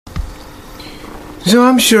So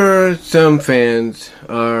I'm sure some fans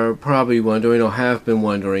are probably wondering, or have been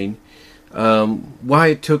wondering, why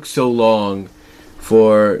it took so long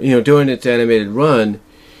for, during its animated run,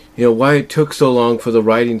 why it took so long for the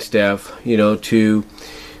writing staff, to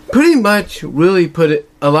pretty much really put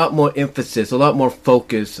a lot more emphasis, a lot more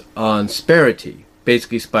focus on Sparity,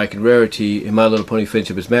 basically Spike and Rarity in My Little Pony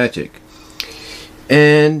Friendship is Magic.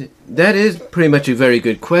 And that is pretty much a very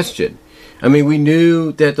good question. I mean, we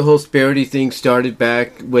knew that the whole Sparity thing started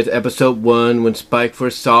back with episode 1 when Spike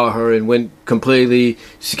first saw her and went completely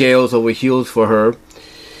scales over heels for her.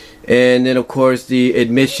 And then, of course, the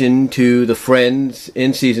admission to the friends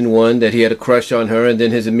in season 1 that he had a crush on her, and then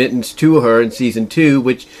his admittance to her in season 2,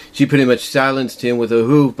 which she pretty much silenced him with a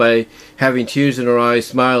hoof by having tears in her eyes,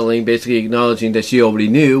 smiling, basically acknowledging that she already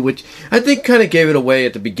knew, which I think kind of gave it away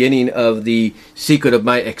at the beginning of the Secret of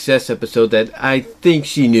My Excess episode that I think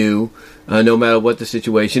she knew, no matter what the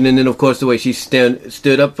situation. And then, of course, the way she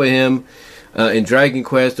stood up for him in Dragon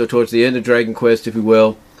Quest, or towards the end of Dragon Quest, if you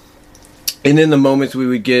will. And then the moments we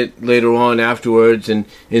would get later on afterwards, and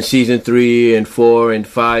in season 3 and 4 and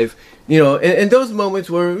 5, and those moments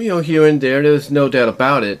were, here and there. There's no doubt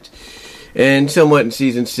about it. And somewhat in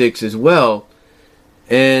season 6 as well.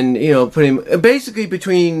 And, basically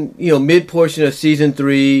between, mid portion of season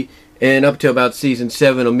 3 and up to about season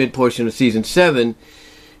 7, or mid portion of season 7,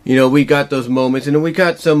 we got those moments, and then we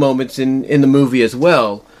got some moments in the movie as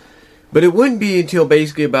well. But it wouldn't be until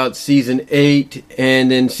basically about season 8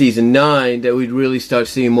 and then season 9 that we'd really start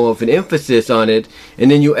seeing more of an emphasis on it.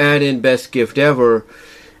 And then you add in Best Gift Ever,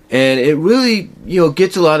 and it really,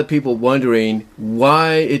 gets a lot of people wondering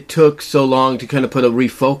why it took so long to kind of put a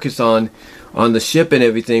refocus on the ship and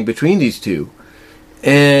everything between these two.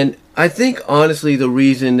 And I think, honestly, the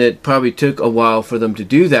reason that probably took a while for them to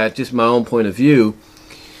do that, just my own point of view,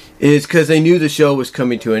 is because they knew the show was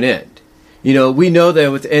coming to an end. We know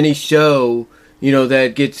that with any show,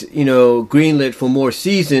 that gets, greenlit for more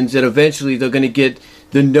seasons, that eventually they're going to get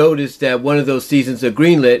the notice that one of those seasons they're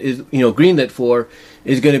greenlit for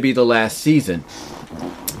is going to be the last season.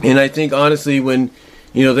 And I think, honestly, when,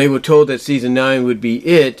 they were told that season 9 would be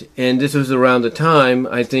it, and this was around the time,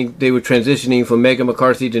 I think they were transitioning from Megan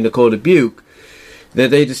McCarthy to Nicole Dubuque, that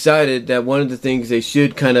they decided that one of the things they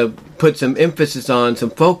should kind of put some emphasis on, some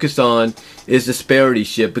focus on, is the Sparity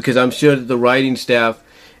ship. Because I'm sure that the writing staff,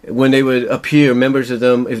 when they would appear, members of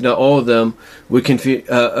them, if not all of them, would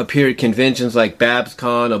appear at conventions like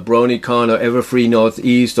BabsCon or BronyCon or Everfree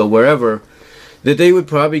Northeast or wherever, that they would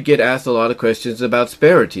probably get asked a lot of questions about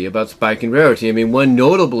Sparity, about Spike and Rarity. I mean, one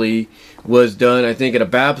notably was done, I think, at a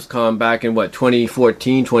BabsCon back in,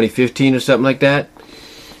 2014, 2015 or something like that.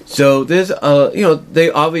 So there's,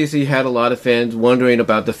 they obviously had a lot of fans wondering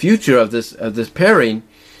about the future of this pairing.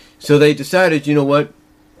 So they decided,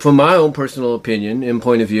 from my own personal opinion and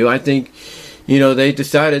point of view, I think, they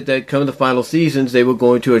decided that come the final seasons, they were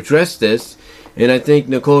going to address this. And I think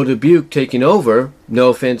Nicole Dubuque taking over, no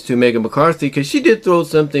offense to Megan McCarthy, because she did throw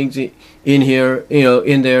some things in here,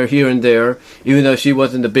 in there, here and there, even though she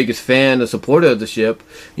wasn't the biggest fan or supporter of the ship,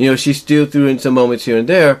 she still threw in some moments here and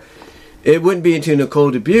there. It wouldn't be until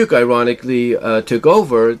Nicole Dubuque, ironically, took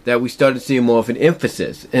over that we started seeing more of an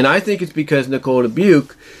emphasis. And I think it's because Nicole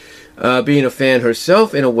Dubuque, being a fan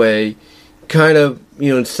herself in a way, kind of,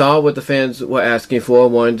 saw what the fans were asking for,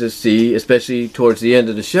 wanted to see, especially towards the end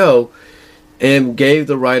of the show, and gave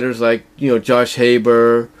the writers like, Josh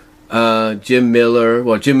Haber, Jim Miller.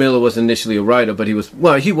 Well, Jim Miller was initially a writer, but he was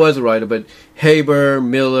a writer, but Haber,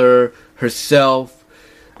 Miller, herself,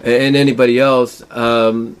 and anybody else,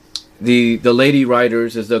 the lady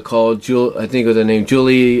writers, as they're called, I think of the name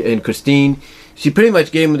Julie and Christine, she pretty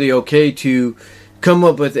much gave them the okay to come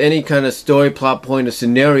up with any kind of story, plot point, or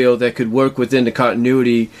scenario that could work within the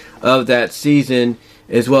continuity of that season,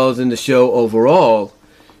 as well as in the show overall.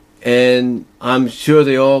 And I'm sure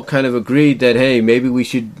they all kind of agreed that, hey, maybe we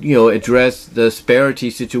should, address the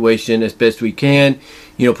Sparity situation as best we can,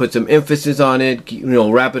 put some emphasis on it,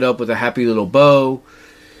 wrap it up with a happy little bow.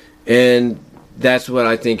 And that's what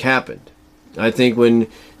I think happened. I think when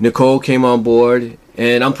Nicole came on board,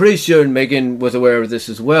 and I'm pretty sure Megan was aware of this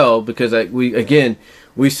as well, because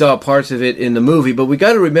we saw parts of it in the movie, but we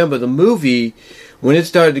got to remember the movie, when it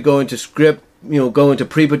started to go into script, go into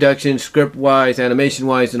pre-production, script-wise,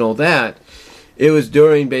 animation-wise, and all that, it was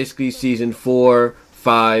during basically season 4,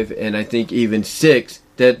 5, and I think even 6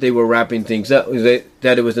 that they were wrapping things up,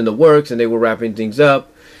 that it was in the works, and they were wrapping things up.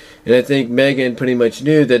 And I think Megan pretty much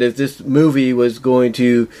knew that if this movie was going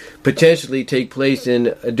to potentially take place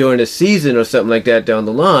during a season or something like that down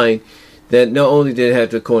the line, that not only did it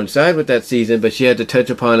have to coincide with that season, but she had to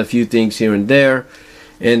touch upon a few things here and there.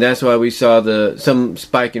 and that's why we saw some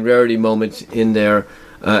Spike and Rarity moments in there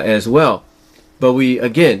as well. But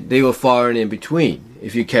they were far and in between,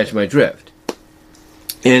 if you catch my drift.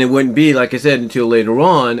 And it wouldn't be, like I said, until later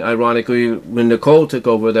on, ironically, when Nicole took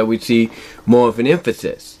over, that we'd see more of an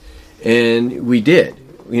emphasis. And we did.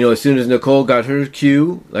 As soon as Nicole got her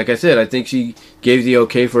cue, like I said, I think she gave the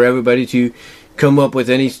okay for everybody to come up with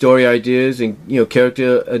any story ideas and,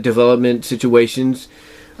 character development situations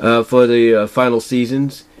for the final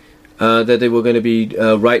seasons. That they were going to be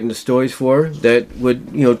writing the stories for that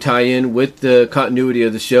would tie in with the continuity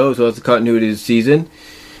of the show as well as the continuity of the season.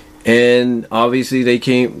 And obviously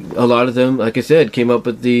a lot of them, like I said, came up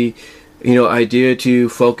with the idea to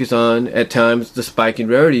focus on at times the Spike and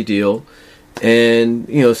Rarity deal, and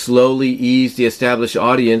slowly ease the established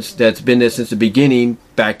audience that's been there since the beginning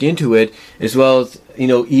back into it, as well as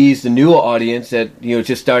ease the newer audience that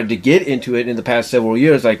just started to get into it in the past several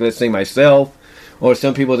years, like let's say myself, or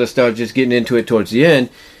some people that started just getting into it towards the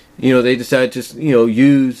end. They decided to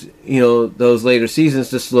use those later seasons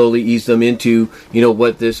to slowly ease them into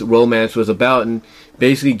what this romance was about, and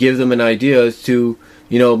basically give them an idea as to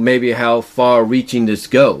maybe how far reaching this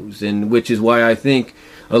goes. And which is why I think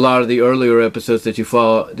a lot of the earlier episodes that you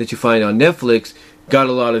find on Netflix got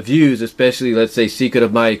a lot of views, especially let's say Secret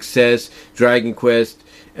of My Excess, Dragon Quest,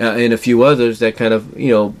 and a few others that kind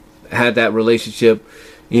of had that relationship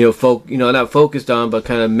not focused on, but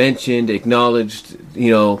kind of mentioned, acknowledged,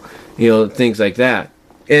 things like that,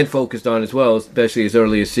 and focused on as well, especially as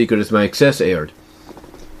early as Secret of My Excess aired,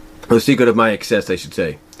 or Secret of My Excess, I should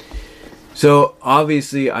say. So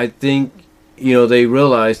obviously, I think they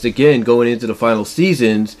realized again going into the final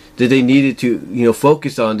seasons that they needed to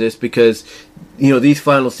focus on this, because these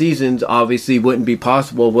final seasons obviously wouldn't be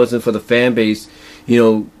possible if it wasn't for the fan base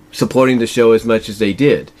supporting the show as much as they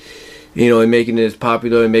did. And making it as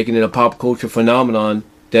popular and making it a pop culture phenomenon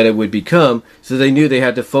that it would become. So they knew they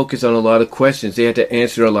had to focus on a lot of questions. They had to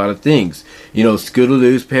answer a lot of things.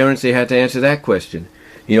 Scootaloo's parents, they had to answer that question.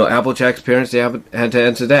 Applejack's parents, they had to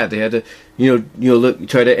answer that. They had to,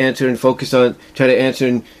 try to answer and focus on, try to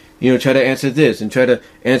answer this and try to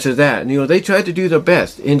answer that. And, they tried to do their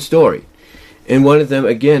best in story. And one of them,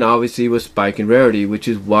 again, obviously was Spike and Rarity, which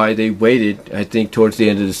is why they waited, I think, towards the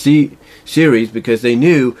end of the series, because they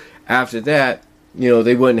knew after that,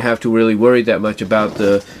 they wouldn't have to really worry that much about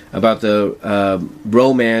the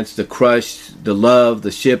romance, the crush, the love,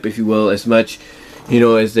 the ship, if you will, as much,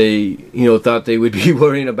 as they, thought they would be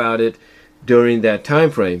worrying about it during that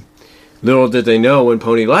time frame. Little did they know, when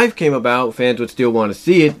Pony Life came about, fans would still want to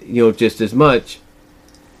see it, just as much.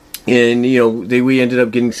 And, we ended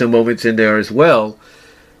up getting some moments in there as well,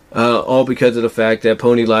 all because of the fact that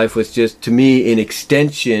Pony Life was just, to me, an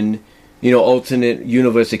extension, alternate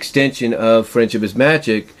universe extension of Friendship is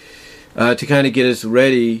Magic, to kind of get us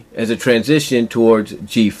ready as a transition towards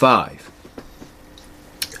G5.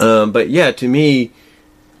 But yeah, to me,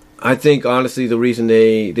 I think honestly the reason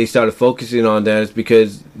they started focusing on that is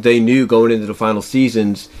because they knew going into the final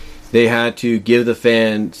seasons they had to give the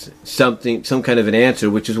fans some kind of an answer,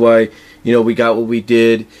 which is why we got what we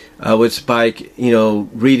did with Spike,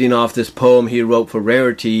 reading off this poem he wrote for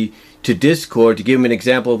Rarity to Discord to give him an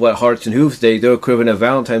example of what Hearts and Hooves Day, their equivalent of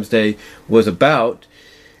Valentine's Day, was about.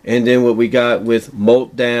 And then what we got with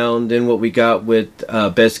Moltdown, then what we got with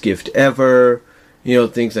Best Gift Ever,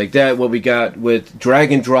 things like that. What we got with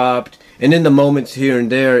Dragon Dropped, and then the moments here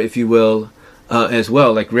and there, if you will, as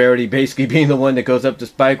well. Like Rarity basically being the one that goes up to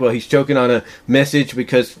Spike while he's choking on a message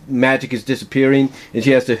because magic is disappearing, and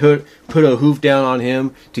she has to put a hoof down on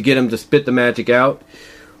him to get him to spit the magic out.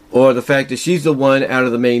 Or the fact that she's the one out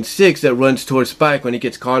of the main six that runs towards Spike when he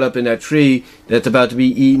gets caught up in that tree that's about to be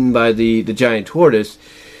eaten by the giant tortoise.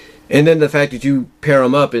 And then the fact that you pair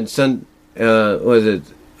them up in Sunset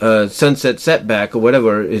Setback or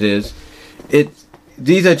whatever it is.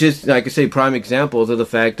 These are just, like I say, prime examples of the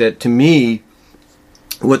fact that, to me,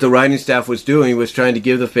 what the writing staff was doing was trying to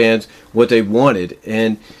give the fans what they wanted.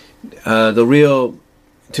 And the real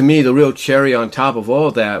cherry on top of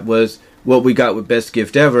all that was what we got with Best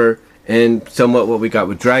Gift Ever, and somewhat what we got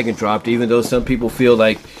with Dragon Dropped, even though some people feel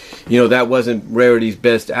like, that wasn't Rarity's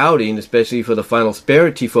best outing, especially for the final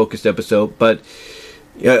Sparity-focused episode. But,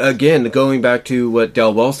 again, going back to what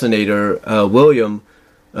Del Walsonator, William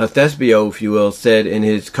Thespio, if you will, said in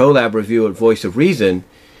his collab review at Voice of Reason,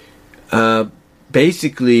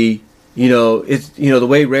 basically, it's, the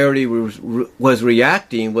way Rarity was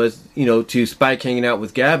reacting was, to Spike hanging out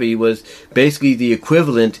with Gabby was basically the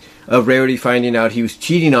equivalent of Rarity finding out he was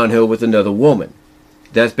cheating on her with another woman.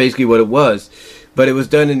 That's basically what it was. But it was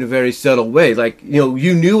done in a very subtle way. Like,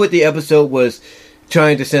 you knew what the episode was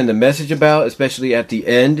trying to send a message about, especially at the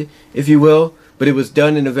end, if you will. But it was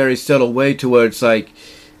done in a very subtle way to where it's like,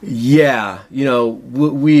 yeah, you know,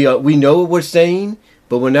 we know what we're saying,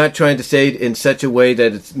 but we're not trying to say it in such a way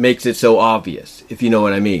that it makes it so obvious, if you know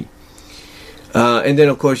what I mean. And then,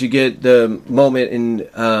 of course, you get the moment in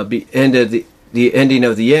the ending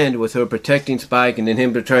of the end with her protecting Spike and then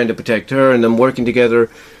him trying to protect her and them working together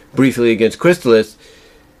briefly against Chrysalis.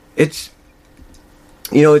 It's,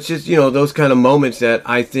 you know, it's just, you know, those kind of moments that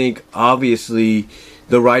I think obviously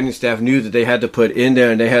the writing staff knew that they had to put in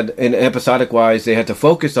there, and they had, in episodic wise, they had to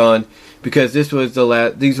focus on, because this was the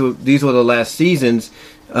last, these were the last seasons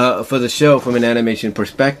for the show from an animation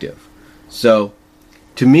perspective. So,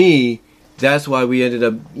 to me, that's why we ended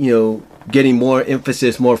up, you know, getting more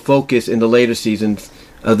emphasis, more focus in the later seasons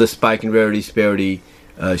of the Spike and Rarity Disparity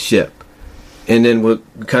ship. And then we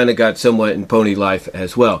kind of got somewhat in Pony Life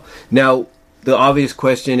as well. Now, the obvious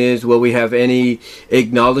question is, will we have any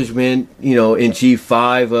acknowledgement, you know, in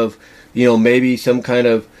G5 of, you know, maybe some kind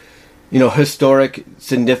of, you know, historic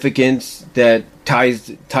significance that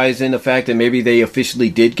ties in the fact that maybe they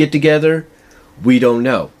officially did get together? We don't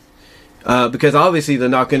know. Because obviously they're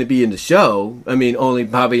not going to be in the show. I mean, only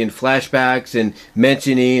probably in flashbacks and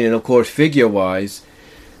mentioning, and of course figure-wise,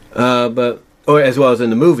 or as well as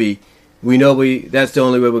in the movie. We know that's the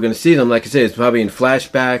only way we're going to see them. Like I said, it's probably in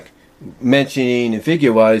flashback, mentioning, and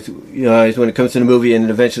figure-wise, you know, is when it comes to the movie and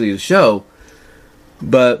eventually the show.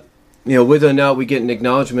 But, you know, whether or not we get an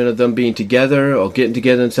acknowledgement of them being together or getting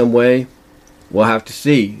together in some way, we'll have to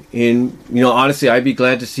see. And, you know, honestly, I'd be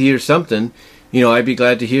glad to hear something. You know, I'd be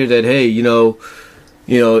glad to hear that, hey, you know,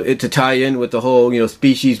 it to tie in with the whole, you know,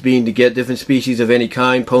 species being to get different species of any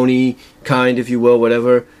kind, pony kind, if you will,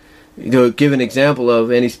 whatever. You know, give an example of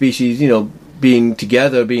any species, you know, being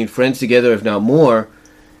together, being friends together, if not more.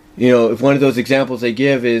 You know, if one of those examples they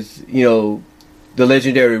give is, you know, the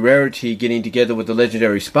legendary Rarity getting together with the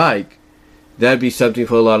legendary Spike, that'd be something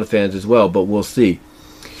for a lot of fans as well, but we'll see.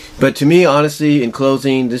 But to me, honestly, in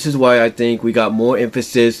closing, this is why I think we got more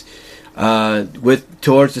emphasis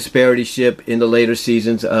towards Disparity Ship in the later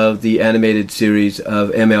seasons of the animated series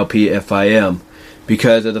of MLP FIM,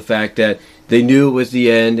 because of the fact that they knew it was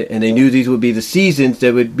the end, and they knew these would be the seasons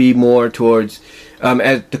that would be more towards,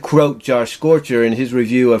 as to quote Josh Scorcher in his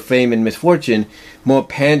review of Fame and Misfortune, more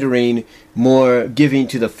pandering, more giving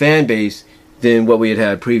to the fan base than what we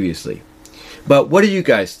had previously. But what do you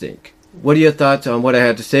guys think? What are your thoughts on what I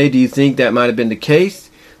had to say? Do you think that might have been the case?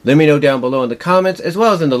 Let me know down below in the comments, as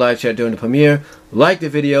well as in the live chat during the premiere. Like the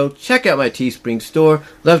video, check out my Teespring store.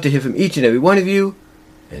 Love to hear from each and every one of you,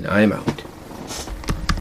 and I'm out.